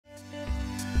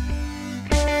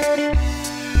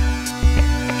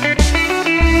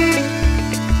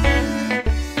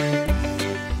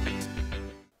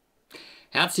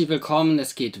Herzlich willkommen,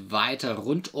 es geht weiter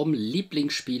rund um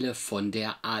Lieblingsspiele von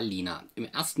der Alina. Im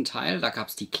ersten Teil, da gab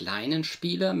es die kleinen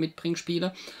Spiele,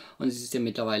 Mitbringspiele, und sie ist ja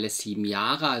mittlerweile 7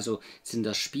 Jahre, also sind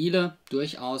das Spiele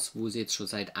durchaus, wo sie jetzt schon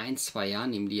seit 1-2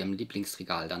 Jahren in ihrem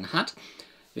Lieblingsregal dann hat.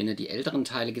 Wenn ihr die älteren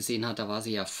Teile gesehen habt, da war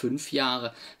sie ja 5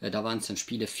 Jahre, da waren es dann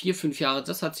Spiele 4-5 Jahre.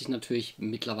 Das hat sich natürlich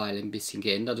mittlerweile ein bisschen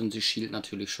geändert und sie schielt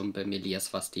natürlich schon bei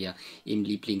Melias, was der im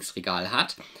Lieblingsregal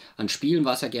hat. An Spielen,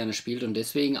 was er gerne spielt, und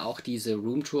deswegen auch diese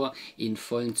Roomtour in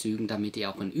vollen Zügen, damit ihr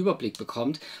auch einen Überblick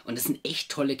bekommt. Und es sind echt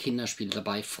tolle Kinderspiele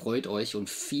dabei, freut euch, und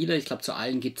viele, ich glaube zu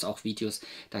allen gibt es auch Videos,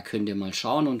 da könnt ihr mal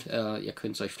schauen und ihr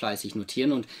könnt es euch fleißig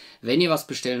notieren. Und wenn ihr was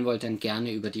bestellen wollt, dann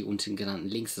gerne über die unten genannten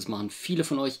Links. Das machen viele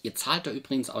von euch. Ihr zahlt da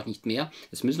übrigens auch nicht mehr.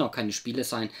 Es müssen auch keine Spiele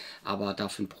sein, aber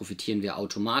davon profitieren wir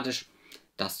automatisch.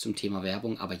 Das zum Thema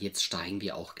Werbung, aber jetzt steigen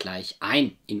wir auch gleich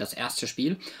ein in das erste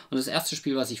Spiel. Und das erste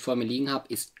Spiel, was ich vor mir liegen habe,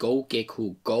 ist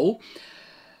Gecko Go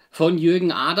von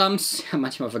Jürgen Adams. Ja,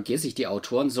 manchmal vergesse ich die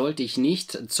Autoren, sollte ich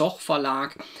nicht. Zoch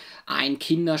Verlag. Ein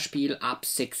Kinderspiel ab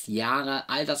 6 Jahre,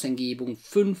 Altersangebung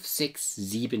 5, 6,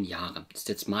 7 Jahre. Das ist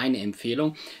jetzt meine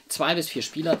Empfehlung. 2 bis 4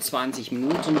 Spieler, 20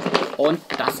 Minuten. Und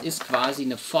das ist quasi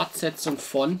eine Fortsetzung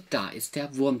von Da ist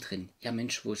der Wurm drin. Ja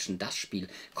Mensch, wo ist denn das Spiel?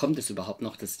 Kommt es überhaupt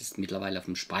noch? Das ist mittlerweile auf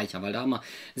dem Speicher, weil da haben wir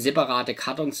separate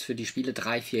Kartons für die Spiele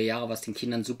 3, 4 Jahre, was den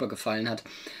Kindern super gefallen hat.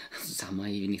 Also haben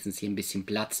wir wenigstens hier ein bisschen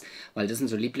Platz, weil das sind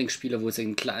so Lieblingsspiele, wo sie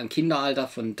im Kinderalter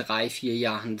von 3, 4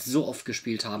 Jahren so oft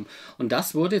gespielt haben. Und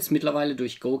das wurde jetzt mittlerweile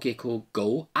durch Gecko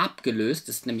Go abgelöst.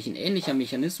 Das ist nämlich ein ähnlicher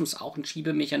Mechanismus, auch ein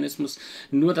Schiebemechanismus,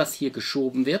 nur dass hier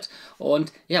geschoben wird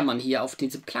und ja, man hier auf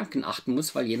diese Planken achten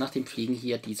muss, weil je nachdem fliegen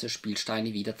hier diese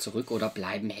Spielsteine wieder zurück oder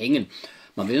bleiben hängen.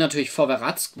 Man will natürlich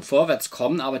vorwärts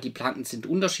kommen, aber die Planken sind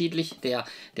unterschiedlich,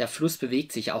 der Fluss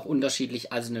bewegt sich auch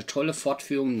unterschiedlich, also eine tolle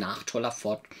Fortführung nach toller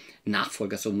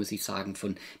Nachfolger, so muss ich sagen,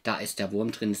 von Da ist der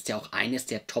Wurm drin. Ist ja auch eines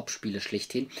der Top-Spiele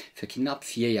schlechthin für Kinder ab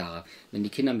 4 Jahre. Wenn die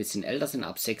Kinder ein bisschen älter sind,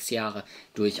 ab 6 Jahre,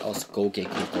 durchaus Gecko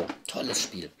Go. Tolles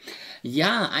Spiel.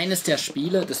 Ja, eines der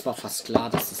Spiele, das war fast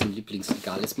klar, dass das ein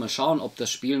Lieblingsregal ist. Mal schauen, ob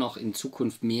das Spiel noch in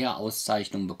Zukunft mehr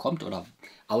Auszeichnungen bekommt oder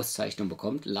Auszeichnung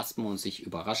bekommt. Lassen wir uns sich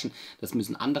überraschen. Das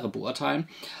müssen andere beurteilen.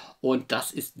 Und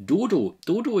das ist Dodo.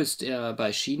 Dodo ist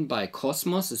erschienen bei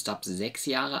Kosmos, ist ab 6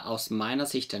 Jahre. Aus meiner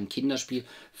Sicht ein Kinderspiel.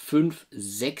 5,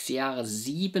 6 Jahre,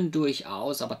 7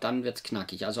 durchaus, aber dann wird es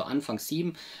knackig. Also Anfang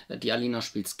 7, die Alina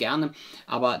spielt es gerne,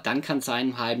 aber dann kann es sein,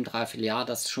 im halben, dreiviertel Jahr,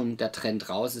 dass schon der Trend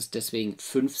raus ist. Deswegen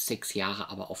 5, 6 Jahre,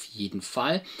 aber auf jeden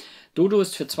Fall. Dodo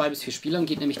ist für 2 bis 4 Spieler,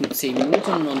 geht nämlich nur 10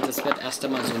 Minuten und es wird erst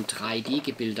einmal so ein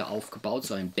 3D-Gebilde aufgebaut,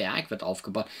 so ein Berg wird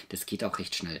aufgebaut, das geht auch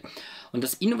recht schnell. Und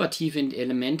das innovative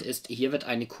Element ist, hier wird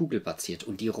eine Kugel platziert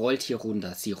und die rollt hier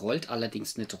runter. Sie rollt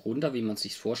allerdings nicht runter, wie man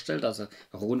sich vorstellt, also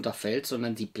runterfällt,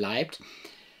 sondern sie bleibt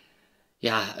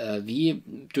ja, wie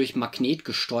durch Magnet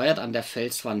gesteuert an der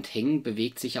Felswand hängen,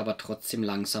 bewegt sich aber trotzdem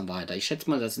langsam weiter. Ich schätze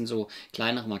mal, das sind so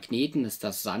kleinere Magneten, ist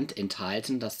das Sand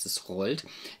enthalten, dass das rollt.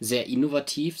 Sehr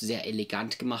innovativ, sehr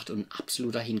elegant gemacht und ein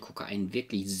absoluter Hingucker. Ein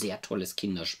wirklich sehr tolles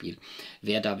Kinderspiel.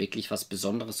 Wer da wirklich was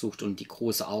Besonderes sucht und die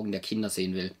großen Augen der Kinder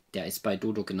sehen will, der ist bei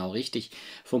Dodo genau richtig.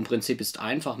 Vom Prinzip ist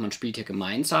einfach, man spielt hier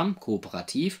gemeinsam,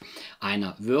 kooperativ.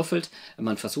 Einer würfelt,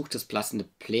 man versucht das passende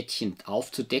Plättchen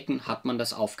aufzudecken. Hat man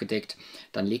das aufgedeckt,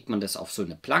 dann legt man das auf so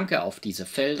eine Planke, auf diese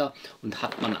Felder, und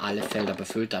hat man alle Felder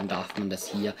befüllt, dann darf man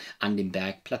das hier an dem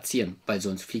Berg platzieren, weil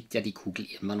sonst fliegt ja die Kugel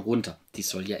irgendwann runter. Die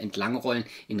soll ja entlang rollen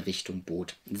in Richtung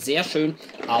Boot. Sehr schön,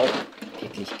 auch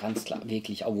wirklich ganz klar,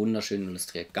 wirklich auch wunderschön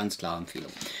illustriert, ganz klare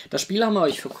Empfehlung. Das Spiel haben wir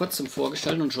euch vor kurzem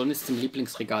vorgestellt und schon ist es im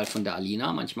Lieblingsregal von der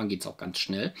Alina. Manchmal geht es auch ganz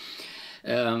schnell.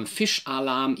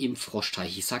 Fisch-Alarm im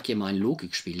Froschteich. Ich sage hier mal ein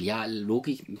Logikspiel. Ja,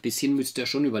 Logik, ein bisschen müsst ihr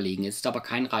schon überlegen. Es ist aber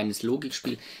kein reines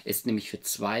Logikspiel. Es ist nämlich für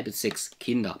 2 bis 6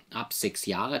 Kinder. Ab 6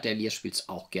 Jahre. Der Lier spielt es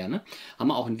auch gerne. Haben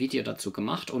wir auch ein Video dazu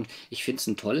gemacht. Und ich finde es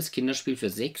ein tolles Kinderspiel für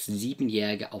 6-,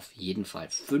 7-Jährige auf jeden Fall.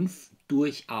 5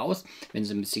 durchaus, wenn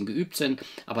sie ein bisschen geübt sind,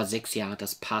 aber 6 Jahre,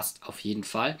 das passt auf jeden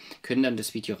Fall. Können dann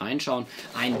das Video reinschauen.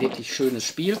 Ein wirklich schönes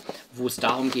Spiel, wo es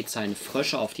darum geht, seine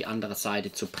Frösche auf die andere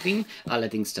Seite zu bringen.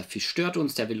 Allerdings der Fisch stört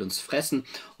uns, der will uns fressen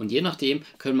und je nachdem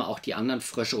können wir auch die anderen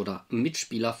Frösche oder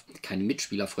Mitspieler, keine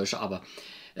Mitspielerfrösche, aber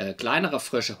kleinere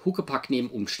Frösche Huckepack nehmen,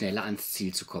 um schneller ans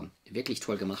Ziel zu kommen. Wirklich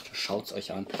toll gemacht, schaut es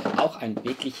euch an. Auch ein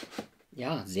wirklich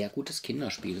ja, sehr gutes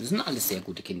Kinderspiel. Das sind alles sehr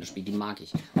gute Kinderspiele, die mag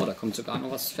ich. Oh, da kommt sogar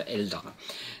noch was für Ältere.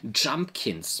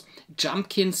 Jumpkins.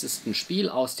 Jumpkins ist ein Spiel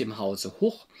aus dem Hause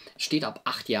Hoch. Steht ab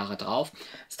 8 Jahre drauf.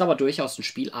 Ist aber durchaus ein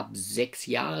Spiel ab 6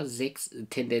 Jahre. 6,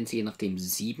 Tendenz je nachdem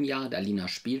 7 Jahre. Der Alina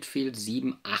spielt viel.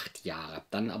 7, 8 Jahre.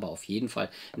 Dann aber auf jeden Fall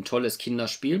ein tolles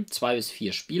Kinderspiel. 2 bis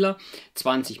 4 Spieler.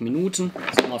 20 Minuten.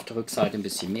 Jetzt haben wir auf der Rückseite ein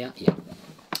bisschen mehr. Ja.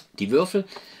 Die Würfel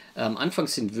Am Anfang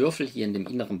sind Würfel hier in dem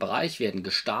inneren Bereich, werden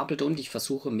gestapelt und ich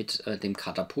versuche mit dem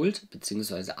Katapult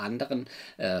bzw. anderen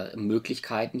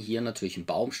Möglichkeiten, hier natürlich ein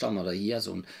Baumstamm oder hier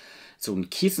so ein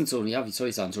Kissen, so, ja, wie soll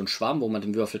ich sagen, so ein Schwamm, wo man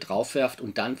den Würfel drauf werft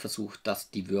und dann versucht,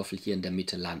 dass die Würfel hier in der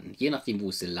Mitte landen. Je nachdem,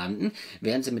 wo sie landen,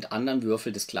 werden sie mit anderen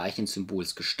Würfeln des gleichen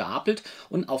Symbols gestapelt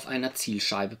und auf einer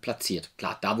Zielscheibe platziert.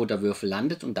 Klar, da wo der Würfel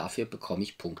landet und dafür bekomme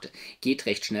ich Punkte. Geht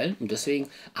recht schnell und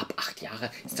deswegen ab 8 Jahre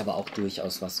ist aber auch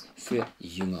durchaus was für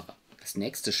Jüngere. Das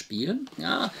nächste Spiel,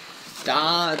 ja,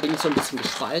 da bin ich so ein bisschen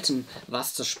gespalten,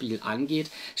 was das Spiel angeht.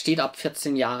 Steht ab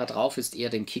 14 Jahre drauf, ist eher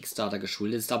dem Kickstarter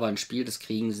geschuldet. Ist aber ein Spiel, das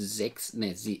kriegen 6,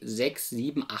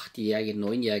 7, 8-Jährige,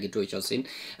 9-Jährige durchaus hin.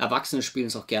 Erwachsene spielen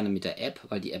es auch gerne mit der App,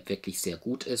 weil die App wirklich sehr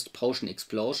gut ist. Potion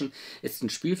Explosion ist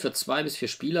ein Spiel für 2 bis 4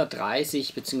 Spieler,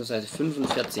 30 bzw.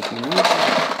 45 Minuten.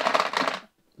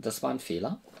 Das war ein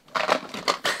Fehler.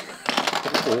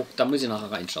 Oh, da muss ich nachher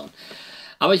reinschauen.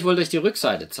 Aber ich wollte euch die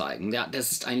Rückseite zeigen. Ja,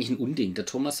 das ist eigentlich ein Unding. Der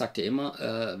Thomas sagt ja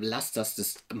immer, lasst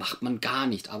das macht man gar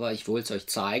nicht. Aber ich wollte es euch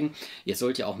zeigen. Ihr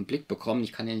sollt ja auch einen Blick bekommen.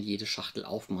 Ich kann ja jede Schachtel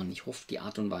aufmachen. Ich hoffe, die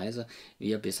Art und Weise, wie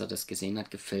ihr bisher das gesehen habt,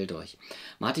 gefällt euch.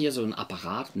 Man hat hier so einen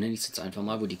Apparat, nenne ich es jetzt einfach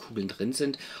mal, wo die Kugeln drin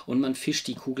sind. Und man fischt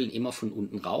die Kugeln immer von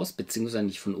unten raus, beziehungsweise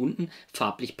nicht von unten,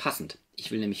 farblich passend. Ich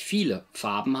will nämlich viele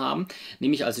Farben haben,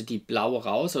 nehme ich also die blaue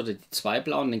raus oder die 2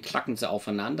 blauen, dann klacken sie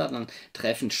aufeinander, dann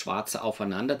treffen schwarze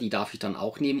aufeinander, die darf ich dann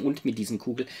auch nehmen und mit diesen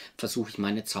Kugeln versuche ich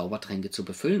meine Zaubertränke zu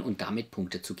befüllen und damit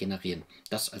Punkte zu generieren.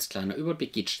 Das als kleiner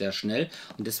Überblick geht sehr schnell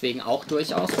und deswegen auch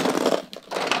durchaus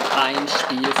ein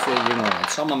Spiel für Jüngere.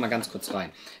 Jetzt schauen wir mal ganz kurz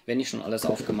rein. Wenn ich schon alles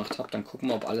aufgemacht habe, dann gucken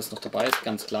wir, ob alles noch dabei ist.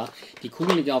 Ganz klar, die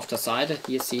Kugeln liegen auf der Seite.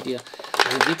 Hier seht ihr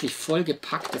also wirklich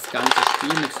vollgepackt das ganze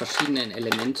Spiel mit verschiedenen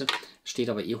Elementen. Steht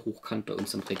aber eh hochkant bei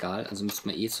uns im Regal, also müsste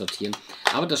man eh sortieren.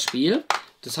 Aber das Spiel,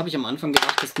 das habe ich am Anfang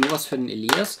gedacht, ist nur was für den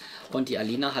Elias. Und die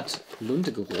Alina hat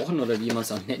Lunte gerochen oder wie man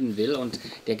es auch nennen will. Und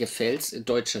der gefällt's.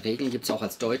 Deutsche Regeln gibt es auch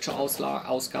als deutsche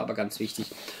Ausgabe, ganz wichtig.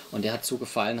 Und der hat so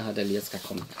gefallen, hat der Elias gesagt,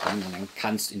 komm, dann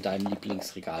kannst du in deinem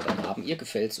Lieblingsregal dann haben. Ihr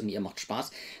gefällt's und ihr macht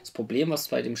Spaß. Das Problem, was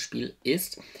bei dem Spiel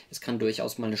ist, es kann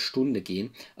durchaus mal eine Stunde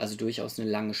gehen. Also durchaus eine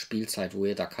lange Spielzeit, wo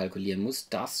ihr da kalkulieren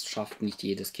müsst. Das schafft nicht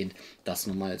jedes Kind. Das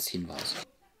nur mal als Hinweis.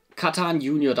 Catan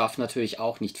Junior darf natürlich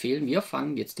auch nicht fehlen. Wir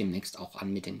fangen jetzt demnächst auch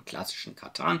an mit dem klassischen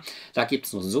Catan. Da gibt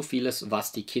es noch so vieles,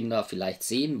 was die Kinder vielleicht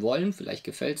sehen wollen. Vielleicht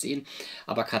gefällt es ihnen.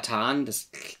 Aber Catan, das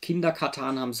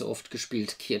Kinder-Catan haben sie oft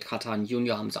gespielt. Catan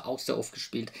Junior haben sie auch sehr oft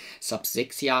gespielt. Ist ab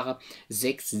 6 Jahre,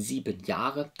 6, 7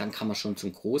 Jahre. Dann kann man schon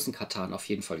zum großen Catan auf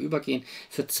jeden Fall übergehen.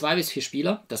 Für 2 bis 4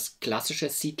 Spieler, das klassische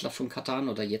Siedler von Catan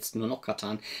oder jetzt nur noch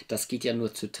Catan, das geht ja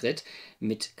nur zu dritt.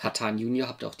 Mit Catan Junior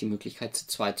habt ihr auch die Möglichkeit zu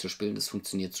 2 zu spielen. Das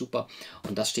funktioniert super.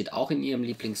 Und das steht auch in ihrem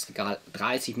Lieblingsregal.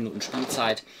 30 Minuten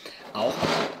Spielzeit. Auch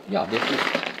ja, wirklich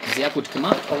sehr gut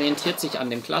gemacht. Orientiert sich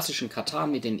an dem klassischen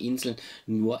Catan mit den Inseln,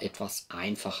 nur etwas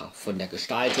einfacher von der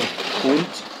Gestaltung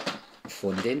und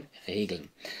von den Regeln.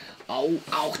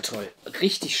 Auch toll.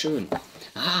 Richtig schön.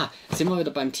 Sind wir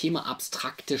wieder beim Thema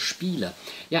abstrakte Spiele.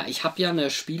 Ja, ich habe ja eine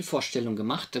Spielvorstellung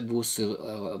gemacht, wo es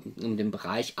um den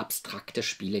Bereich abstrakte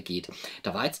Spiele geht.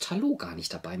 Da war jetzt Talo gar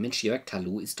nicht dabei. Mensch, Jörg,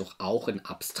 Talo ist doch auch ein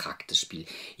abstraktes Spiel.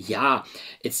 Ja,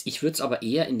 ich würde es aber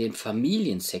eher in den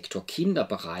Familiensektor,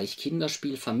 Kinderbereich,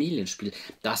 Kinderspiel, Familienspiel,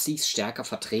 das ist stärker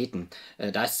vertreten.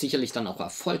 Da ist sicherlich dann auch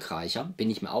erfolgreicher, bin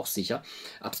ich mir auch sicher.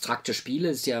 Abstrakte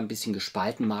Spiele ist ja ein bisschen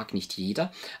gespalten, mag nicht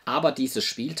jeder. Aber dieses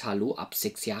Spiel, Talo, ab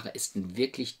 6 Jahre, ist ein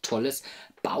wirklich tolles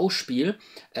Bauspiel,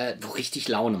 wo richtig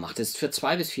Laune macht. Das ist für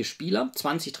 2 bis 4 Spieler,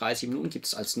 20, 30 Minuten gibt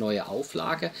es als neue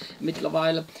Auflage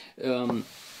mittlerweile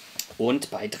und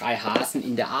bei 3 Hasen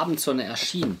in der Abendsonne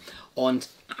erschienen. Und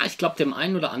ich glaube, dem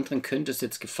einen oder anderen könnte es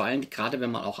jetzt gefallen, gerade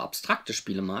wenn man auch abstrakte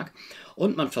Spiele mag.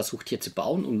 Und man versucht hier zu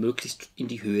bauen und möglichst in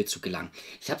die Höhe zu gelangen.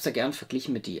 Ich habe es ja gern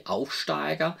verglichen mit die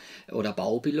Aufsteiger oder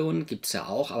Baupilonen, gibt es ja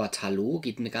auch. Aber Talo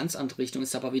geht in eine ganz andere Richtung,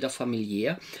 ist aber wieder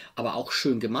familiär, aber auch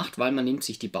schön gemacht, weil man nimmt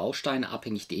sich die Bausteine,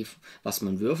 abhängig dem, was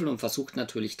man würfelt und versucht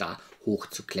natürlich da hoch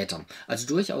zu klettern. Also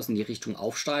durchaus in die Richtung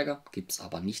Aufsteiger, gibt es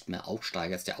aber nicht mehr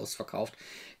Aufsteiger, ist der ausverkauft.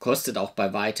 Kostet auch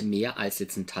bei weitem mehr als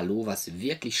jetzt ein Talo, was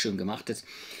wirklich schön gemacht ist.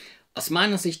 Aus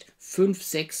meiner Sicht 5,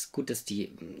 6, gut, dass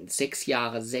die 6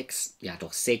 Jahre, 6, ja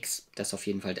doch 6, das auf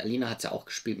jeden Fall. Alina hat es ja auch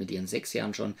gespielt mit ihren 6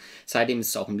 Jahren schon. Seitdem ist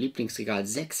es auch im Lieblingsregal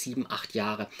 6, 7, 8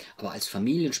 Jahre. Aber als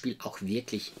Familienspiel auch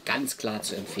wirklich ganz klar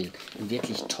zu empfehlen. Ein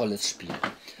wirklich tolles Spiel.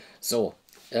 So,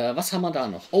 was haben wir da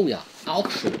noch? Oh ja,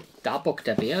 auch schön. Da bockt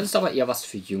der Bär, das ist aber eher was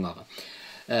für Jüngere.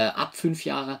 Ab 5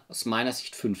 Jahre, aus meiner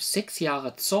Sicht 5, 6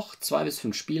 Jahre. Zoch, 2 bis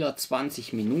 5 Spieler,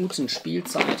 20 Minuten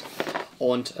Spielzeit.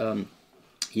 Und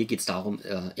Hier geht es darum,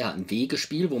 ja, ein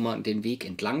Wegespiel, wo man den Weg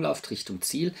entlang läuft Richtung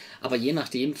Ziel, aber je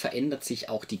nachdem verändert sich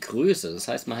auch die Größe. Das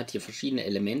heißt, man hat hier verschiedene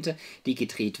Elemente, die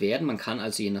gedreht werden. Man kann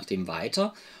also je nachdem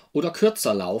weiter oder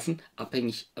kürzer laufen,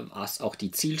 abhängig, was auch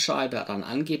die Zielscheibe dann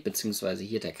angibt, beziehungsweise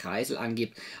hier der Kreisel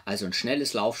angibt. Also ein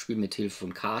schnelles Laufspiel mit Hilfe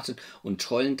von Karten und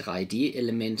tollen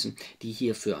 3D-Elementen, die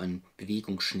hier für eine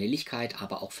Bewegungsschnelligkeit,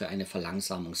 aber auch für eine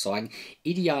Verlangsamung sorgen.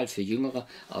 Ideal für Jüngere,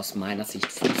 aus meiner Sicht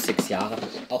 5, 6 Jahre.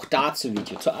 Auch dazu ein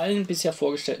Video. Zu allen bisher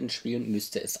vorgestellten Spielen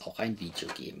müsste es auch ein Video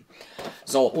geben.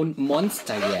 So, und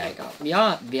Monsterjäger.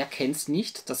 Ja, wer kennt es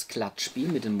nicht? Das Klatschspiel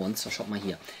mit den Monstern. Schaut mal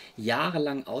hier.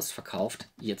 Jahrelang ausverkauft.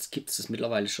 Jetzt gibt es es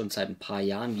mittlerweile schon seit ein paar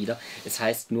Jahren wieder. Es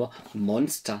heißt nur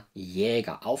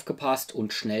Monsterjäger. Aufgepasst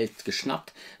und schnell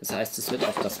geschnappt. Das heißt, es wird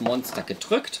auf das Monster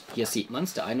gedrückt. Hier sieht man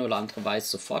es. Der eine oder andere weiß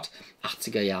sofort.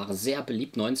 80er Jahre, sehr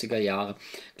beliebt. 90er Jahre.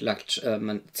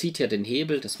 Man zieht hier den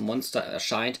Hebel, das Monster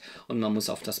erscheint und man muss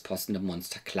auf das passende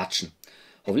Monster klatschen.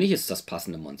 Hoffentlich ist das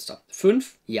passende Monster.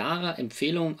 5 Jahre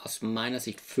Empfehlung, aus meiner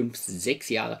Sicht 5, 6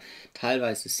 Jahre,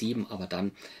 teilweise 7, aber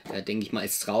dann denke ich mal,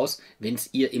 ist es raus. Wenn es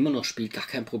ihr immer noch spielt, gar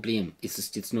kein Problem. Ist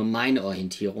es jetzt nur meine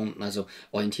Orientierung, also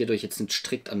orientiert euch jetzt nicht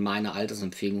strikt an meiner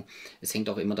Altersempfehlung. Es hängt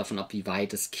auch immer davon ab, wie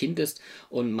weit das Kind ist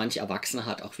und manch Erwachsener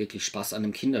hat auch wirklich Spaß an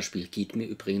einem Kinderspiel. Geht mir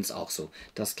übrigens auch so.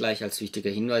 Das gleich als wichtiger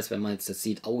Hinweis, wenn man jetzt das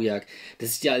sieht, oh ja, das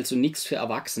ist ja also nichts für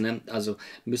Erwachsene, also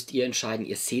müsst ihr entscheiden,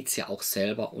 ihr seht es ja auch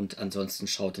selber und ansonsten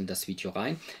schaut in das Video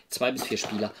rein. 2 bis 4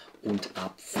 Spieler und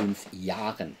ab 5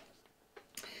 Jahren.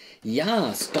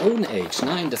 Ja, Stone Age,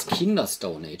 nein, das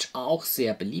Kinder-Stone Age, auch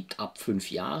sehr beliebt, ab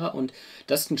 5 Jahre. Und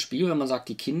das ist ein Spiel, wenn man sagt,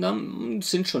 die Kinder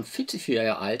sind schon fit für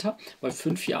ihr Alter, weil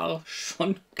 5 Jahre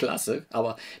schon klasse,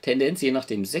 aber Tendenz je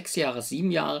nachdem 6 Jahre,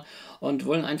 7 Jahre und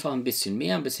wollen einfach ein bisschen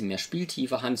mehr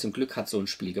Spieltiefe. Hans und Glück hat so ein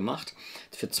Spiel gemacht.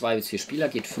 Für 2 bis 4 Spieler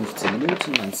geht 15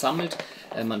 Minuten, man sammelt,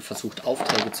 man versucht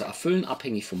Aufträge zu erfüllen,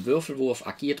 abhängig vom Würfelwurf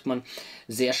agiert man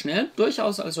sehr schnell,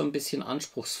 durchaus also ein bisschen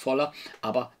anspruchsvoller,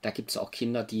 aber da gibt es auch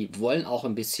Kinder, die wollen auch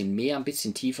ein bisschen mehr, ein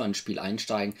bisschen tiefer ins Spiel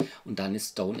einsteigen und dann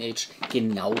ist Stone Age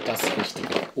genau das Richtige.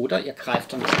 Oder ihr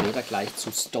greift dann später gleich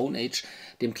zu Stone Age,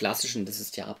 dem klassischen, das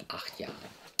ist ja ab 8 Jahre.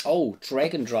 Oh,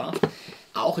 Dragon Draft,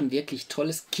 auch ein wirklich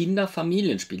tolles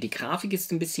Kinder-Familienspiel. Die Grafik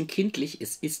ist ein bisschen kindlich,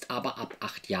 es ist aber ab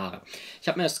 8 Jahre. Ich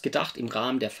habe mir das gedacht, im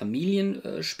Rahmen der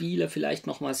Familienspiele vielleicht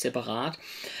nochmal separat,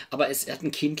 aber es hat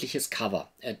ein kindliches Cover.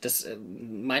 Das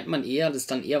meint man eher, das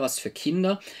ist dann eher was für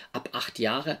Kinder. Ab 8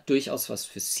 Jahre durchaus was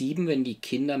für 7, wenn die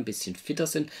Kinder ein bisschen fitter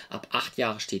sind. Ab 8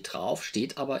 Jahre steht drauf,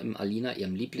 steht aber im Alina,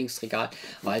 ihrem Lieblingsregal,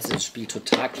 weil sie das Spiel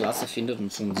total klasse findet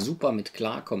und schon super mit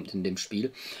klarkommt in dem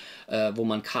Spiel. Wo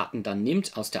man Karten dann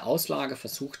nimmt aus der Auslage,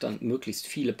 versucht dann möglichst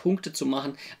viele Punkte zu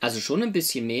machen. Also schon ein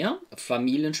bisschen mehr.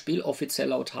 Familienspiel, offiziell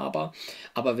laut Haba.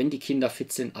 Aber wenn die Kinder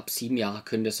fit sind, ab 7 Jahre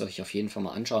könnt ihr es euch auf jeden Fall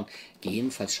mal anschauen.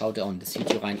 Jedenfalls schaut ihr auch in das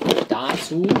Video rein. Und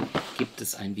dazu gibt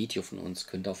es ein Video von uns.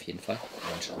 Könnt ihr auf jeden Fall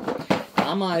anschauen.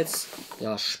 Damals,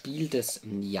 ja, Spiel des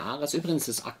Jahres, übrigens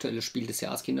das aktuelle Spiel des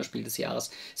Jahres, Kinderspiel des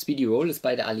Jahres, Speedy Roll ist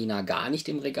bei der Alina gar nicht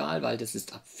im Regal, weil das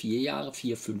ist ab 4 Jahre,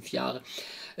 4, 5 Jahre.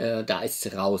 Da ist sie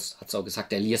raus, hat sie auch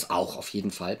gesagt, der Elias auch auf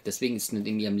jeden Fall. Deswegen ist es nicht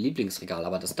in ihrem Lieblingsregal.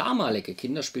 Aber das damalige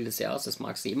Kinderspiel des Jahres, das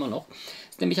mag sie immer noch,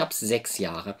 ist nämlich ab 6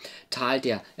 Jahre. Tal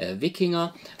der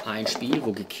Wikinger, ein Spiel,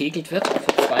 wo gekegelt wird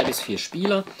für 2 bis 4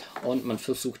 Spieler. Und man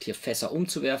versucht hier Fässer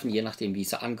umzuwerfen, je nachdem wie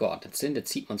sie angeordnet sind.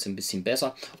 Jetzt sieht man es ein bisschen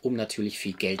besser, um natürlich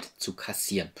viel Geld zu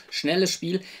kassieren. Schnelles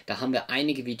Spiel, da haben wir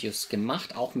einige Videos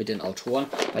gemacht, auch mit den Autoren,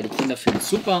 weil die Kinder finden es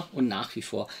super und nach wie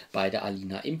vor bei der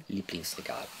Alina im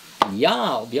Lieblingsregal.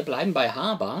 Ja, wir bleiben bei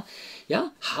Haba.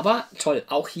 Ja, Haba, toll.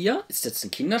 Auch hier ist jetzt ein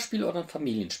Kinderspiel oder ein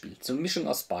Familienspiel. So eine Mischung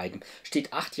aus beiden.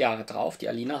 Steht 8 Jahre drauf. Die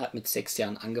Alina hat mit 6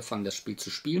 Jahren angefangen, das Spiel zu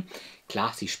spielen.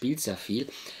 Klar, sie spielt sehr viel.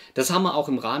 Das haben wir auch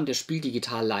im Rahmen der Spiel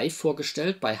digital live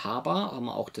vorgestellt. Bei Haba haben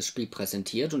wir auch das Spiel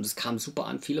präsentiert und es kam super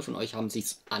an. Viele von euch haben sich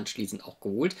es anschließend auch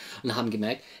geholt und haben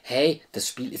gemerkt, hey, das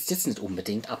Spiel ist jetzt nicht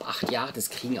unbedingt ab 8 Jahre, das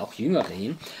kriegen auch Jüngere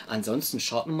hin. Ansonsten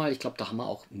schaut mal, ich glaube, da haben wir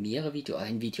auch mehrere Videos,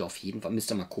 ein Video auf jeden Fall,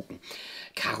 müsst ihr mal gucken.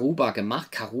 Karuba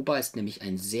gemacht. Karuba ist nämlich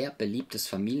ein sehr beliebtes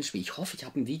Familienspiel. Ich hoffe, ich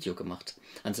habe ein Video gemacht.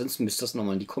 Ansonsten müsst ihr das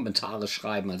nochmal in die Kommentare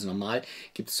schreiben. Also normal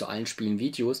gibt es zu allen Spielen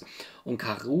Videos. Und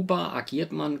Karuba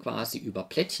agiert man quasi über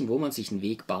Plättchen, wo man sich einen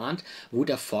Weg bahnt, wo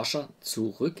der Forscher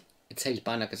zurück, jetzt hätte ich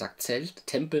beinahe gesagt Zelt,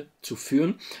 Tempel zu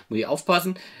führen. Muss ich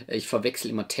aufpassen, ich verwechsel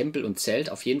immer Tempel und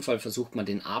Zelt. Auf jeden Fall versucht man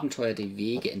den Abenteuer die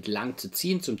Wege entlang zu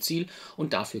ziehen zum Ziel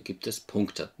und dafür gibt es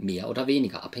Punkte, mehr oder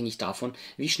weniger, abhängig davon,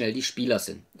 wie schnell die Spieler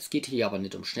sind. Es geht hier aber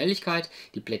nicht um Schnelligkeit,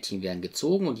 die Plättchen werden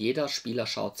gezogen und jeder Spieler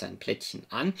schaut sein Plättchen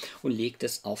an und legt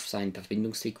es auf seinen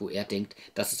Verbindungsweg, wo er denkt,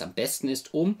 dass es am besten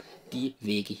ist, um die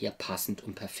Wege hier passend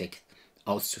und perfekt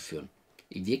auszuführen.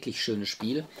 Wirklich schönes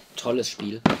Spiel, tolles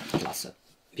Spiel, klasse.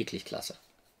 Wirklich klasse.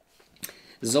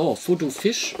 So, Foto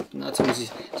Fisch. Jetzt muss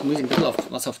ich ein bisschen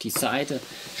was auf die Seite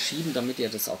schieben, damit ihr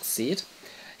das auch seht.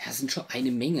 Ja, es sind schon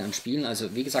eine Menge an Spielen.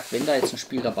 Also wie gesagt, wenn da jetzt ein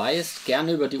Spiel dabei ist,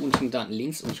 gerne über die unten genannten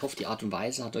Links. Und ich hoffe, die Art und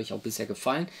Weise hat euch auch bisher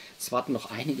gefallen. Es warten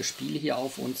noch einige Spiele hier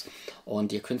auf uns.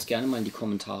 Und ihr könnt es gerne mal in die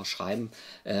Kommentare schreiben.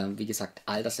 Wie gesagt,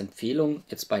 Altersempfehlung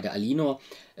jetzt bei der Alina.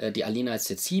 Die Alina ist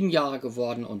jetzt 7 Jahre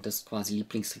geworden und das ist quasi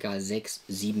Lieblingsregal 6,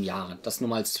 7 Jahre. Das nur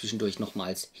mal zwischendurch nochmal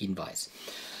als Hinweis.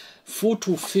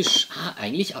 Fotofisch,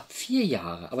 eigentlich ab 4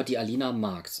 Jahre, aber die Alina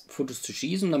mag es. Fotos zu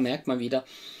schießen, da merkt man wieder,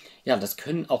 ja, das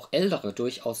können auch Ältere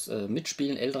durchaus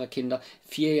mitspielen, ältere Kinder.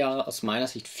 4 Jahre, aus meiner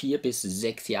Sicht 4 bis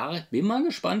 6 Jahre. Bin mal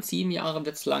gespannt, 7 Jahre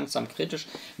wird es langsam kritisch.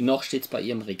 Noch steht es bei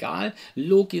ihr im Regal.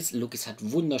 Logis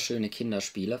hat wunderschöne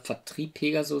Kinderspiele. Vertrieb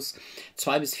Pegasus,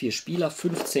 2 bis 4 Spieler,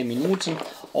 15 Minuten.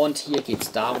 Und hier geht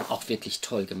es darum, auch wirklich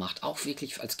toll gemacht. Auch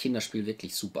wirklich als Kinderspiel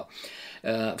wirklich super.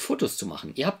 Fotos zu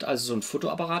machen. Ihr habt also so ein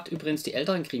Fotoapparat. Übrigens, die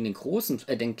Älteren kriegen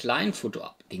den kleinen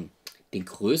den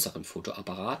größeren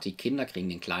Fotoapparat, die Kinder kriegen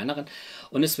den kleineren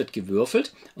und es wird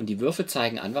gewürfelt und die Würfel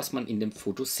zeigen an, was man in dem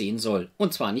Foto sehen soll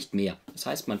und zwar nicht mehr. Das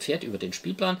heißt, man fährt über den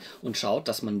Spielplan und schaut,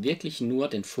 dass man wirklich nur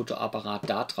den Fotoapparat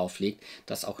da drauf legt,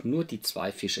 dass auch nur die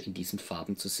 2 Fische in diesen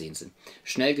Farben zu sehen sind.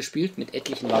 Schnell gespielt mit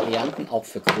etlichen Varianten, auch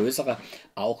für größere,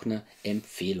 auch eine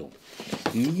Empfehlung.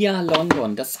 Mia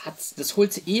London, das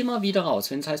holt sie immer wieder raus.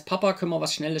 Wenn es heißt, Papa, können wir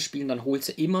was Schnelles spielen, dann holt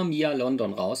sie immer Mia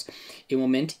London raus. Im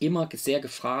Moment immer sehr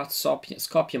gefragt.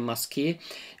 Scorpion Masqué,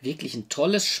 wirklich ein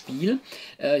tolles Spiel.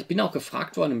 Ich bin auch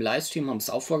gefragt worden im Livestream, haben es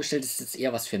auch vorgestellt, das ist jetzt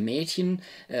eher was für Mädchen,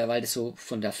 weil das so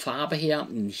von der Farbe her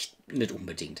nicht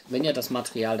unbedingt. Wenn ihr das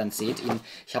Material dann seht,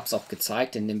 ich habe es auch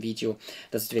gezeigt in dem Video,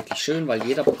 das ist wirklich schön, weil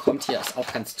jeder bekommt hier, ist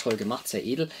auch ganz toll gemacht, sehr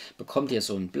edel, bekommt hier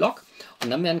so einen Block und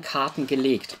dann werden Karten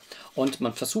gelegt. Und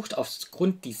man versucht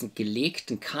aufgrund diesen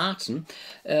gelegten Karten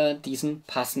diesen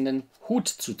passenden Hut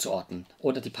zuzuordnen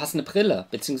oder die passende Brille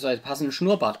bzw. passenden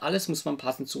Schnurrbart. Alles muss man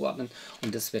passend zuordnen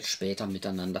und das wird später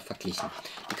miteinander verglichen.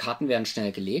 Die Karten werden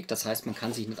schnell gelegt, das heißt, man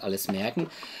kann sich nicht alles merken.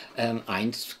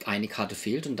 Eine Karte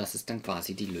fehlt und das ist dann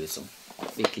quasi die Lösung.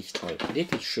 Wirklich toll,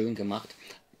 wirklich schön gemacht.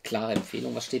 Klare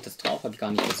Empfehlung. Was steht jetzt drauf? Habe ich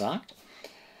gar nicht gesagt.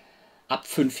 Ab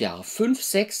 5 Jahre. 5,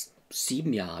 6,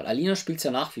 7 Jahre. Alina spielt es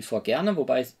ja nach wie vor gerne,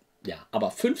 wobei... Ja, aber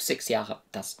 5, 6 Jahre,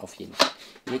 das auf jeden Fall.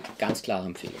 Wirklich ganz klare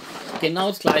Empfehlung. Genau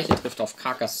das gleiche trifft auf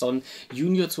Carcassonne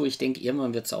Junior zu. Ich denke,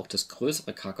 irgendwann wird es auch das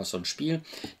größere Carcassonne spielen.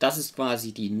 Das ist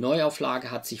quasi die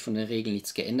Neuauflage, hat sich von den Regeln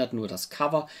nichts geändert. Nur das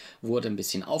Cover wurde ein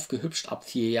bisschen aufgehübscht. Ab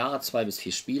 4 Jahre, 2 bis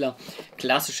 4 Spieler.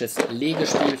 Klassisches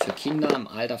Legespiel für Kinder im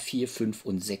Alter 4, 5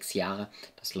 und 6 Jahre.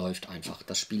 Das läuft einfach.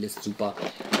 Das Spiel ist super.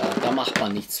 Da macht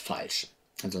man nichts falsch.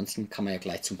 Ansonsten kann man ja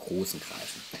gleich zum Großen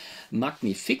greifen.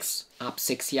 Magnifix ab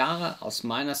 6 Jahre, aus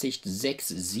meiner Sicht 6,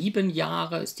 7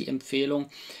 Jahre ist die Empfehlung.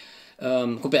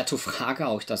 Roberto Frage,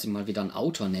 auch dass ich mal wieder einen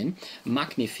Autor nenne.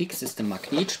 Magnifix ist ein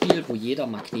Magnetspiel, wo jeder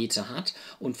Magnete hat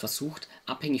und versucht,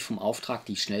 abhängig vom Auftrag,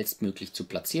 die schnellstmöglich zu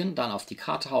platzieren, dann auf die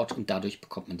Karte haut und dadurch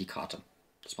bekommt man die Karte.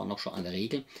 Das war noch schon eine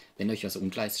Regel. Wenn euch was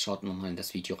unklar ist, schaut nochmal in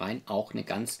das Video rein. Auch eine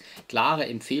ganz klare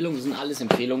Empfehlung. Das sind alles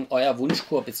Empfehlungen. Euer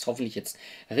Wunschkorb ist hoffentlich jetzt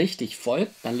richtig voll.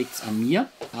 Dann liegt es an mir.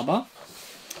 Aber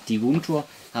die Roomtour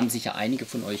haben sich ja einige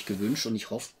von euch gewünscht und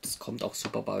ich hoffe, das kommt auch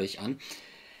super bei euch an.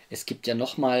 Es gibt ja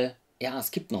nochmal... Ja,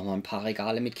 es gibt noch mal ein paar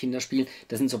Regale mit Kinderspielen.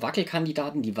 Das sind so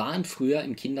Wackelkandidaten, die waren früher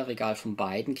im Kinderregal von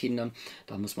beiden Kindern.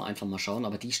 Da muss man einfach mal schauen,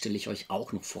 aber die stelle ich euch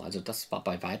auch noch vor. Also das war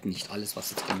bei weitem nicht alles,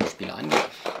 was jetzt Kinderspiele angeht.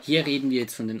 Hier reden wir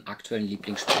jetzt von den aktuellen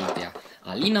Lieblingsspielen der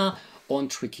Alina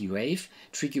und Tricky Wave.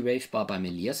 Tricky Wave war bei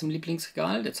Elias im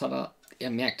Lieblingsregal. Jetzt hat er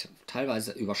merkt,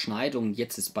 teilweise Überschneidungen.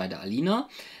 Jetzt ist bei der Alina.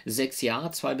 6 Jahre,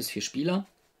 2 bis 4 Spieler.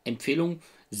 Empfehlung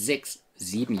 6,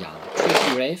 7 Jahre.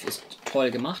 Tricky Wave ist toll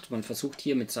gemacht. Man versucht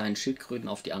hier mit seinen Schildkröten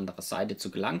auf die andere Seite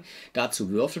zu gelangen. Dazu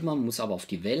würfelt man, muss aber auf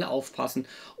die Welle aufpassen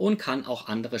und kann auch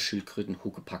andere Schildkröten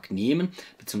Huckepack nehmen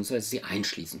bzw. sie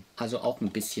einschließen. Also auch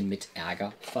ein bisschen mit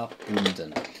Ärger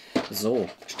verbunden. So,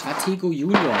 Stratego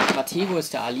Junior. Stratego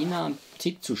ist der Alina ein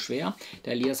Tick zu schwer.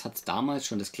 Der Elias hat damals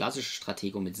schon das klassische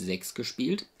Stratego mit 6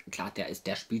 gespielt. Klar,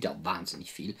 der spielt ja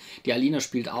wahnsinnig viel. Die Alina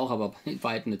spielt auch, aber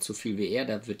weit nicht so viel wie er.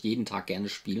 Der wird jeden Tag gerne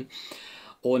spielen.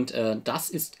 Und das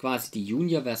ist quasi die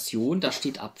Junior-Version. Da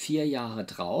steht ab 4 Jahre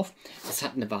drauf. Es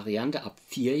hat eine Variante ab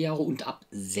 4 Jahre und ab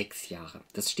 6 Jahre.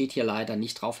 Das steht hier leider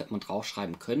nicht drauf, hätte man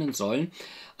draufschreiben können sollen.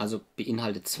 Also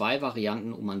beinhaltet 2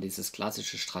 Varianten, um an dieses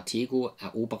klassische Stratego,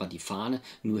 Eroberer die Fahne.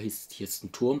 Nur hier ist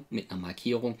ein Turm mit einer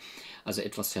Markierung. Also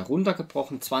etwas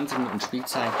heruntergebrochen. 20 Minuten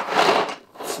Spielzeit.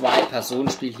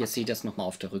 Zwei-Personen-Spiel. Hier seht ihr es nochmal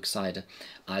auf der Rückseite.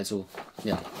 Also,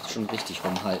 ja, schon richtig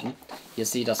rumhalten. Hier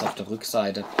seht ihr das auf der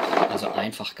Rückseite. Also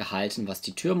einfach gehalten, was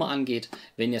die Türme angeht.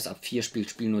 Wenn ihr es ab 4 spielt,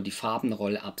 spielen nur die Farben eine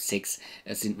Rolle. Ab 6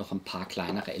 sind noch ein paar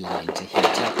kleinere Elemente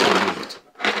hinterlegt.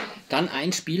 Dann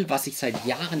ein Spiel, was ich seit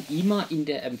Jahren immer in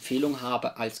der Empfehlung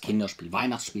habe als Kinderspiel.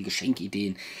 Weihnachtsspiel,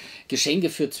 Geschenkideen, Geschenke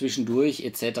für zwischendurch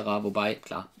etc. Wobei,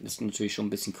 klar, ist natürlich schon ein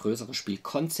bisschen größeres Spiel.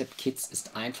 Concept Kids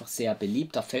ist einfach sehr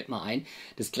beliebt. Da fällt mir ein,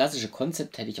 das klassische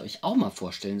Konzept hätte ich euch auch mal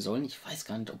vorstellen sollen. Ich weiß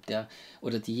gar nicht, ob der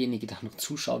oder diejenige da noch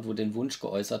zuschaut, wo den Wunsch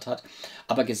geäußert hat.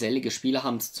 Aber gesellige Spiele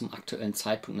haben es zum aktuellen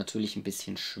Zeitpunkt natürlich ein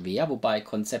bisschen schwer. Wobei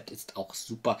Konzept ist auch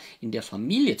super in der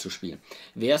Familie zu spielen.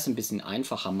 Wer es ein bisschen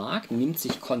einfacher mag, nimmt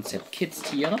sich Concept Kids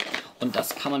Tiere und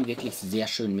das kann man wirklich sehr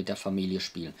schön mit der Familie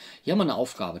spielen. Hier haben wir eine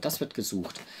Aufgabe, das wird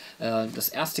gesucht. Das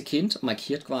erste Kind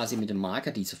markiert quasi mit dem Marker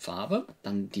diese Farbe,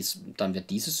 dann wird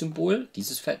dieses Symbol,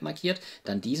 dieses Feld markiert,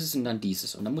 dann dieses und dann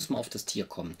dieses und dann muss man auf das Tier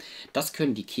kommen. Das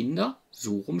können die Kinder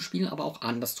so rumspielen, aber auch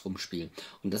andersrum spielen.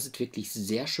 Und das ist wirklich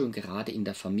sehr schön, gerade in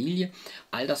der Familie.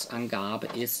 Altersangabe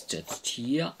ist jetzt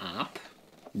hier ab,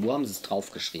 wo haben sie es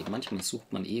draufgeschrieben? Manchmal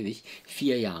sucht man ewig,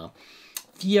 4 Jahre.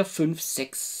 4, 5,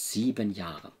 6, 7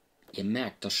 Jahre. Ihr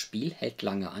merkt, das Spiel hält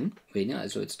lange an. Wenn ihr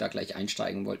also jetzt da gleich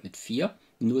einsteigen wollt mit 4,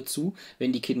 nur zu,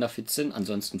 wenn die Kinder fit sind.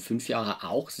 Ansonsten 5 Jahre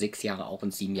auch, 6 Jahre auch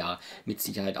und 7 Jahre mit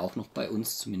Sicherheit auch noch bei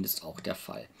uns zumindest auch der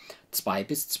Fall. 2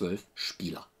 bis 12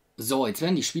 Spieler. So, jetzt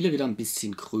werden die Spiele wieder ein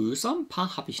bisschen größer. Ein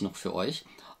paar habe ich noch für euch.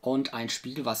 Und ein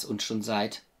Spiel, was uns schon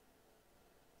seit,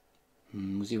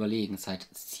 muss ich überlegen, seit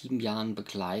 7 Jahren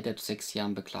begleitet, 6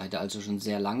 Jahren begleitet, also schon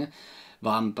sehr lange.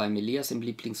 War bei Elias im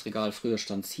Lieblingsregal, früher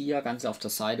stand es hier, ganz auf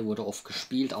der Seite, wurde oft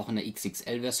gespielt, auch in der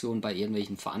XXL-Version bei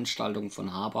irgendwelchen Veranstaltungen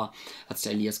von Haba. Hat es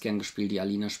der Elias gern gespielt, die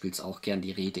Alina spielt es auch gern. Die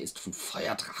Rede ist von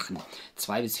Feuer-Drachen.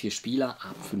 2 bis 4 Spieler,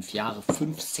 ab 5 Jahre,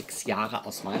 5, 6 Jahre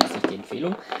aus meiner Sicht die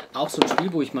Empfehlung. Auch so ein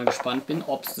Spiel, wo ich mal gespannt bin,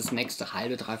 ob es das nächste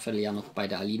halbe, dreiviertel Jahr noch bei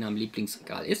der Alina im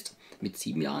Lieblingsregal ist. Mit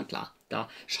 7 Jahren, klar. Da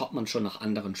schaut man schon nach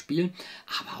anderen Spielen,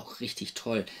 aber auch richtig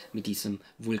toll mit diesem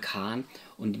Vulkan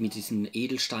und mit diesen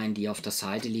Edelsteinen, die auf der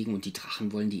Seite liegen und die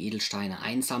Drachen wollen die Edelsteine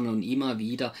einsammeln und immer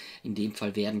wieder, in dem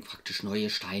Fall werden praktisch neue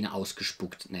Steine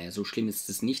ausgespuckt. Naja, so schlimm ist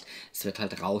es nicht, es wird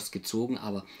halt rausgezogen,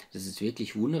 aber das ist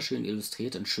wirklich wunderschön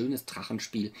illustriert, ein schönes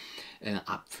Drachenspiel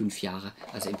ab 5 Jahre,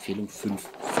 also Empfehlung 5,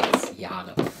 6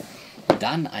 Jahre.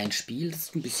 Dann ein Spiel, das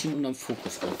ist ein bisschen unterm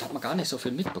Fokus rückt. Hat man gar nicht so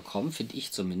viel mitbekommen, finde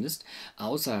ich zumindest.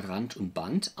 Außer Rand und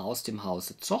Band aus dem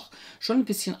Hause Zoch. Schon ein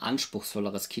bisschen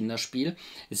anspruchsvolleres Kinderspiel.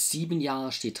 7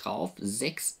 Jahre steht drauf,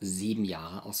 6, 7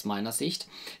 Jahre aus meiner Sicht.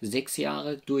 6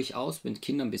 Jahre durchaus, wenn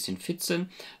Kinder ein bisschen fit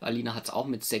sind. Alina hat es auch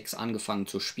mit 6 angefangen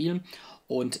zu spielen.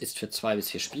 Und ist für 2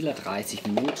 bis 4 Spieler 30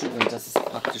 Minuten. Und das ist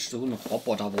praktisch so ein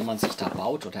Roboter, wo man sich da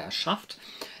baut oder erschafft.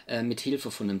 Mit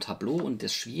Hilfe von einem Tableau und der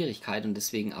Schwierigkeit und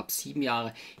deswegen ab 7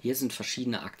 Jahre. Hier sind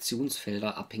verschiedene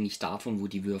Aktionsfelder, abhängig davon, wo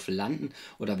die Würfel landen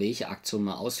oder welche Aktion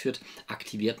man ausführt,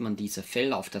 aktiviert man diese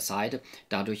Felder auf der Seite.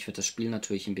 Dadurch wird das Spiel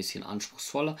natürlich ein bisschen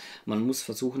anspruchsvoller. Man muss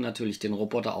versuchen natürlich den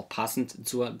Roboter auch passend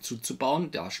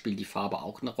zuzubauen. Da spielt die Farbe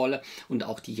auch eine Rolle und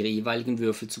auch die jeweiligen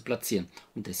Würfel zu platzieren.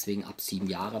 Und deswegen ab 7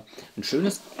 Jahre ein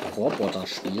schönes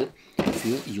Roboterspiel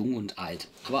für Jung und Alt.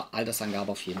 Aber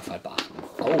Altersangabe auf jeden Fall beachten.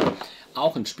 Oh,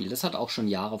 auch ein Spiel, das hat auch schon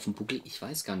Jahre auf dem Buckel. Ich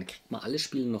weiß gar nicht, kriegt man alle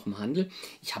Spiele noch im Handel?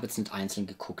 Ich habe jetzt nicht einzeln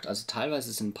geguckt. Also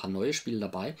teilweise sind ein paar neue Spiele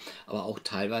dabei, aber auch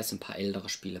teilweise ein paar ältere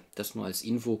Spiele. Das nur als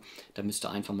Info, da müsst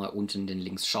ihr einfach mal unten in den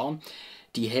Links schauen.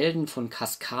 Die Helden von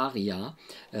Kaskaria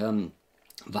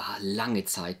war lange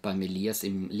Zeit bei Elias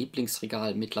im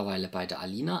Lieblingsregal, mittlerweile bei der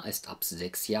Alina, ist ab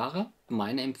 6 Jahre.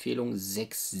 Meine Empfehlung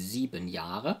 6, 7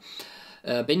 Jahre.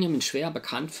 Benjamin Schwer,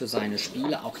 bekannt für seine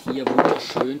Spiele, auch hier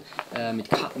wunderschön mit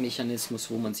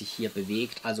Kartenmechanismus, wo man sich hier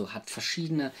bewegt, also hat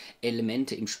verschiedene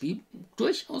Elemente im Spiel,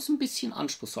 durchaus ein bisschen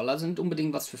anspruchsvoll, also nicht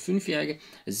unbedingt was für 5-Jährige,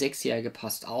 6-Jährige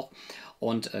passt auch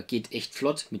und geht echt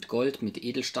flott mit Gold, mit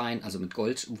Edelstein, also mit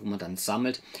Gold, wo man dann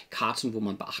sammelt, Karten, wo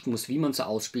man beachten muss, wie man sie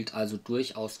ausspielt, also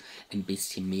durchaus ein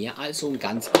bisschen mehr, also ein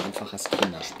ganz einfaches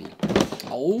Kinderspiel.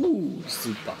 Oh,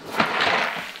 super!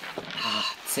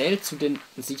 Zählt zu den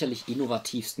sicherlich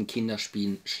innovativsten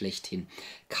Kinderspielen schlechthin.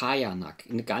 Kajanak,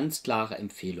 eine ganz klare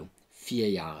Empfehlung. 4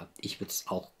 Jahre. Ich würde es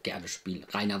auch gerne spielen.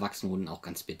 Rein Erwachsenenrunden auch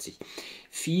ganz witzig.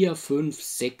 4, 5,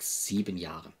 6, 7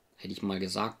 Jahre. Hätte ich mal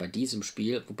gesagt, bei diesem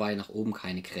Spiel, wobei nach oben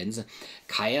keine Grenze.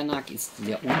 Kajanak ist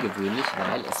sehr ungewöhnlich,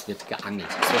 weil es wird geangelt.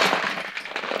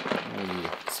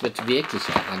 Es wird wirklich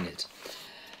geangelt.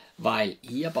 Weil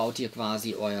hier baut ihr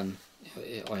quasi euren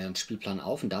euren Spielplan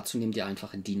auf und dazu nehmt ihr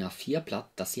einfach ein DIN A4-Blatt,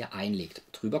 das ihr einlegt.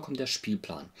 Drüber kommt der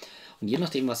Spielplan. Und je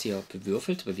nachdem, was ihr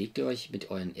bewürfelt, bewegt ihr euch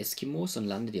mit euren Eskimos und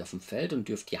landet ihr auf dem Feld und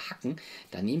dürft ihr hacken.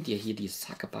 Dann nehmt ihr hier dieses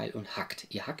Hackebeil und hackt.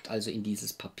 Ihr hackt also in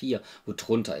dieses Papier, wo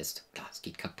drunter ist. Klar, es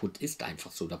geht kaputt, ist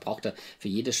einfach so. Da braucht ihr für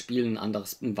jedes Spiel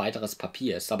ein weiteres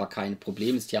Papier. Ist aber kein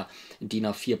Problem, ist ja ein DIN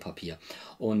A4-Papier.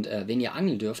 Und wenn ihr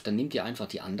angeln dürft, dann nehmt ihr einfach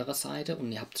die andere Seite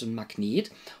und ihr habt so ein Magnet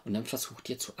und dann versucht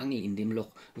ihr zu angeln in dem Loch.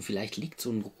 Und vielleicht liegt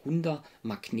so ein runder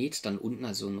Magnet dann unten,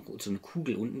 also so eine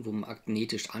Kugel unten, wo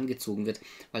magnetisch angezogen wird,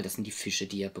 weil das sind die Fische,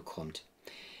 die ihr bekommt.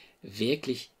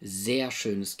 Wirklich sehr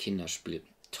schönes Kinderspiel.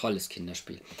 Tolles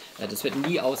Kinderspiel. Das wird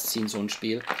nie ausziehen, so ein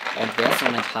Spiel. Und wer es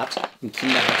noch nicht hat und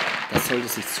Kinder hat, das sollte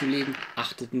sich zulegen.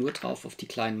 Achtet nur drauf auf die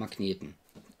kleinen Magneten.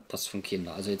 Das von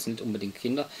Kindern. Also jetzt nicht unbedingt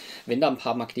Kinder. Wenn da ein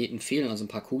paar Magneten fehlen, also ein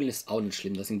paar Kugeln, ist auch nicht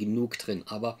schlimm. Da sind genug drin.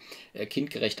 Aber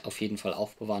kindgerecht auf jeden Fall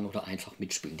aufbewahren oder einfach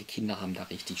mitspielen. Die Kinder haben da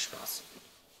richtig Spaß.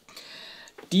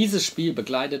 Dieses Spiel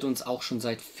begleitet uns auch schon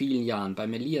seit vielen Jahren. Bei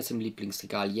Elias im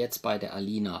Lieblingsregal, jetzt bei der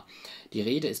Alina. Die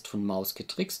Rede ist von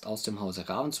Mausgetrixt aus dem Hause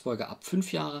Ravensburger ab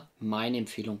 5 Jahre. Meine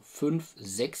Empfehlung 5,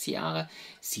 6 Jahre.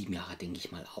 7 Jahre denke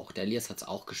ich mal auch. Der Elias hat es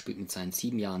auch gespielt mit seinen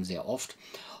 7 Jahren sehr oft.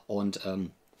 Und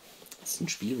es ist ein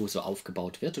Spiel, wo so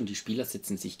aufgebaut wird und die Spieler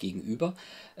sitzen sich gegenüber.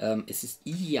 Es ist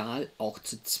ideal auch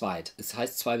zu zweit. Es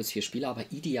heißt 2 bis 4 Spieler,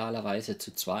 aber idealerweise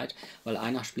zu zweit, weil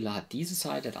einer Spieler hat diese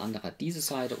Seite, der andere hat diese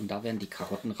Seite und da werden die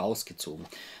Karotten rausgezogen.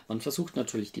 Man versucht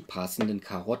natürlich die passenden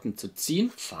Karotten zu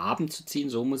ziehen, Farben zu ziehen,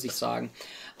 so muss ich sagen.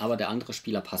 Aber der andere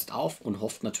Spieler passt auf und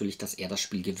hofft natürlich, dass er das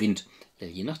Spiel gewinnt.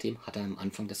 Je nachdem hat er am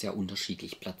Anfang das ja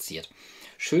unterschiedlich platziert.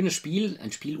 Schönes Spiel,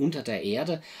 ein Spiel unter der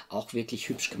Erde, auch wirklich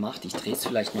hübsch gemacht. Ich drehe es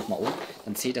vielleicht nochmal um,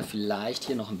 dann seht ihr vielleicht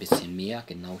hier noch ein bisschen mehr.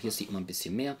 Genau, hier sieht man ein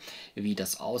bisschen mehr, wie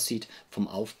das aussieht vom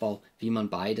Aufbau, wie man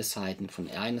beide Seiten von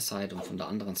einer Seite und von der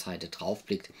anderen Seite drauf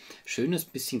blickt. Schönes,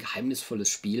 bisschen geheimnisvolles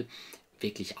Spiel,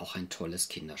 wirklich auch ein tolles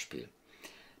Kinderspiel.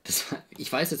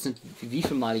 Ich weiß jetzt nicht, wie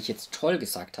viel Mal ich jetzt toll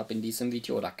gesagt habe in diesem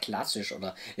Video oder klassisch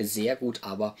oder sehr gut,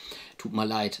 aber tut mir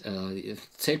leid,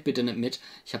 zählt bitte nicht mit.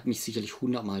 Ich habe mich sicherlich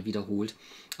 100 Mal wiederholt,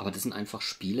 aber das sind einfach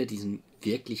Spiele, die sind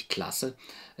wirklich klasse,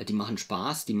 die machen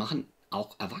Spaß, die machen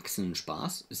auch Erwachsenen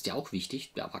Spaß, ist ja auch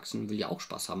wichtig, der Erwachsene will ja auch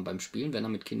Spaß haben beim Spielen, wenn er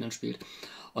mit Kindern spielt.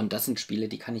 Und das sind Spiele,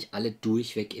 die kann ich alle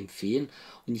durchweg empfehlen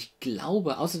und ich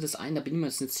glaube, außer das eine, da bin ich mir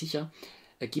jetzt nicht sicher,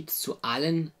 gibt es zu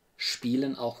allen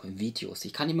Spielen auch Videos.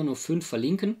 Ich kann immer nur 5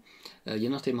 verlinken. Je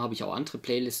nachdem habe ich auch andere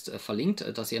Playlists verlinkt,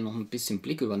 dass ihr noch ein bisschen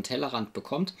Blick über den Tellerrand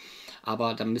bekommt.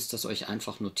 Aber dann müsst ihr es euch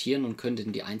einfach notieren und könnt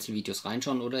in die Einzelvideos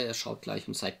reinschauen oder ihr schaut gleich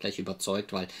und seid gleich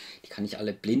überzeugt, weil die kann ich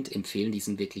alle blind empfehlen. Die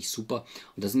sind wirklich super.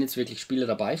 Und da sind jetzt wirklich Spiele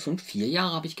dabei von 4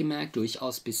 Jahre, habe ich gemerkt,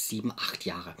 durchaus bis 7, 8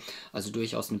 Jahre. Also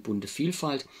durchaus eine bunte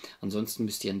Vielfalt. Ansonsten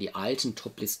müsst ihr in die alten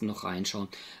Toplisten noch reinschauen,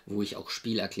 wo ich auch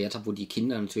Spiele erklärt habe, wo die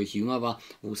Kinder natürlich jünger waren,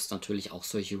 wo es natürlich auch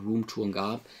solche Roomtouren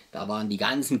gab. Da waren die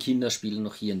ganzen Kinderspiele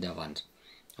noch hier in der Wand.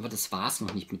 Aber das war es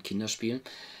noch nicht mit Kinderspielen.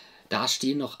 Da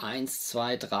stehen noch 1,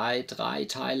 2, 3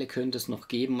 Teile könnte es noch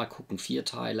geben. Mal gucken, 4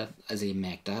 Teile. Also ihr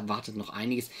merkt, da wartet noch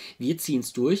einiges. Wir ziehen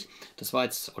es durch. Das war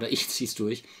jetzt, oder ich ziehe es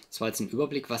durch. Das war jetzt ein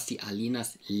Überblick, was die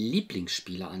Alinas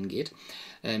Lieblingsspiele angeht.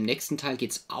 Im nächsten Teil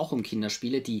geht es auch um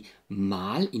Kinderspiele, die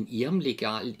mal in ihrem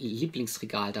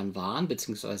Lieblingsregal dann waren,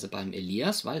 beziehungsweise beim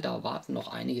Elias, weil da warten noch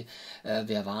einige.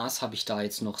 Wer war es? Habe ich da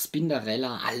jetzt noch?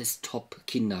 Spinderella, alles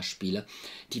Top-Kinderspiele.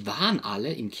 Die waren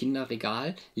alle im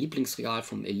Kinderregal, Lieblingsregal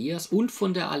vom Elias und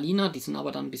von der Alina, die sind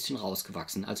aber dann ein bisschen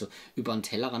rausgewachsen. Also über den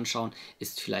Tellerrand schauen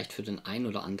ist vielleicht für den einen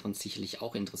oder anderen sicherlich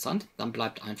auch interessant. Dann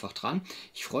bleibt einfach dran.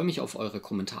 Ich freue mich auf eure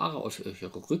Kommentare, auf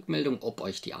eure Rückmeldung, ob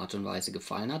euch die Art und Weise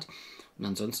gefallen hat. Und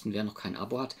ansonsten, wer noch kein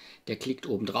Abo hat, der klickt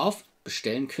oben drauf.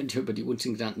 Bestellen könnt ihr über die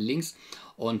unten genannten Links.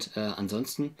 Und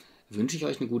ansonsten wünsche ich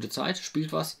euch eine gute Zeit,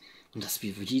 spielt was. Und das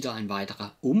wird wieder ein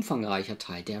weiterer umfangreicher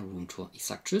Teil der Roomtour. Ich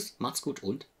sage Tschüss, macht's gut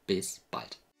und bis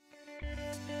bald.